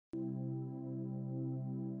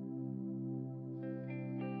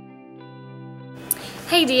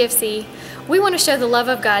Hey DFC, we want to show the love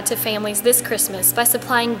of God to families this Christmas by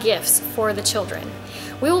supplying gifts for the children.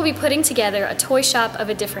 We will be putting together a toy shop of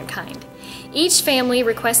a different kind. Each family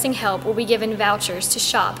requesting help will be given vouchers to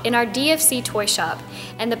shop in our DFC toy shop,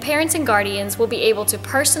 and the parents and guardians will be able to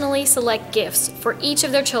personally select gifts for each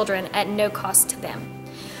of their children at no cost to them.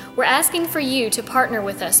 We're asking for you to partner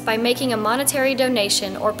with us by making a monetary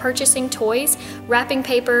donation or purchasing toys, wrapping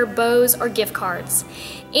paper, bows, or gift cards.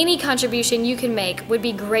 Any contribution you can make would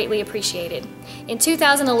be greatly appreciated. In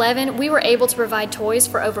 2011, we were able to provide toys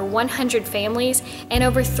for over 100 families and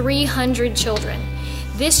over 300 children.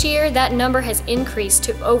 This year, that number has increased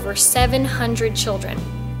to over 700 children.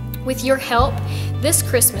 With your help, this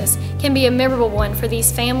Christmas can be a memorable one for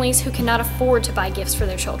these families who cannot afford to buy gifts for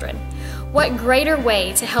their children. What greater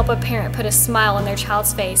way to help a parent put a smile on their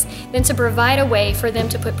child's face than to provide a way for them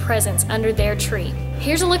to put presents under their tree?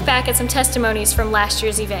 Here's a look back at some testimonies from last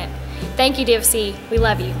year's event. Thank you, DFC. We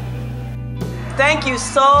love you. Thank you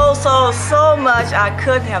so much. I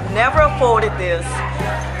could have never afforded this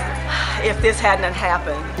if this hadn't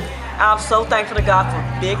happened. I'm so thankful to God for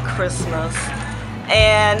Big Christmas.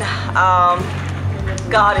 And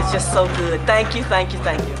God is just so good. Thank you, thank you,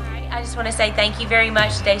 thank you. I just want to say thank you very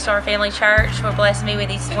much to Daystar Family Church for blessing me with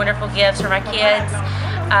these wonderful gifts for my kids.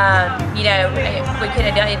 You know, we could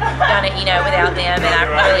have done it, you know, without them, and I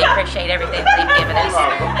really appreciate everything that they've given us.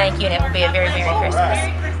 Thank you, and it will be a very Merry Christmas.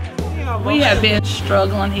 We have been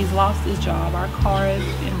struggling. He's lost his job. Our car has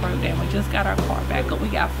been broke down. We just got our car back up. We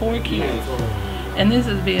got 4 kids. And this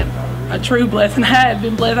has been a true blessing. I have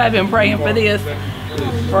been blessed. I've been praying for this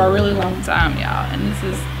for a really long time, y'all. And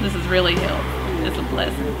this is really helped. It's a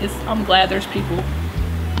blessing. I'm glad there's people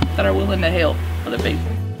that are willing to help other people.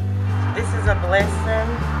 This is a blessing.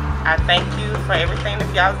 I thank you for everything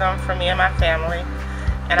that y'all done for me and my family.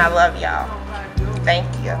 And I love y'all. Thank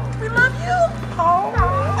you. We love you. Oh.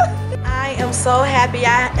 I am so happy.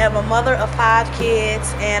 I am a mother of 5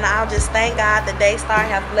 kids, and I'll just thank God that Daystar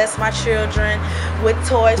have blessed my children with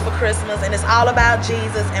toys for Christmas, and it's all about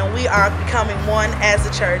Jesus, and we are becoming one as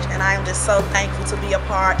a church, and I am just so thankful to be a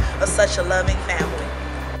part of such a loving family.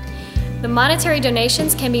 The monetary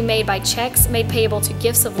donations can be made by checks made payable to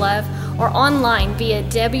Gifts of Love or online via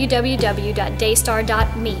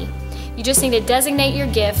www.daystar.me. You just need to designate your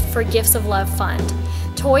gift for Gifts of Love Fund.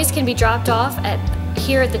 Toys can be dropped off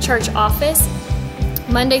here at the church office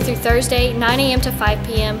Monday through Thursday, 9 a.m. to 5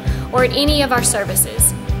 p.m. or at any of our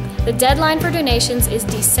services. The deadline for donations is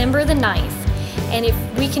December the 9th, and if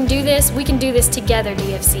we can do this together,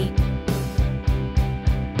 DFC.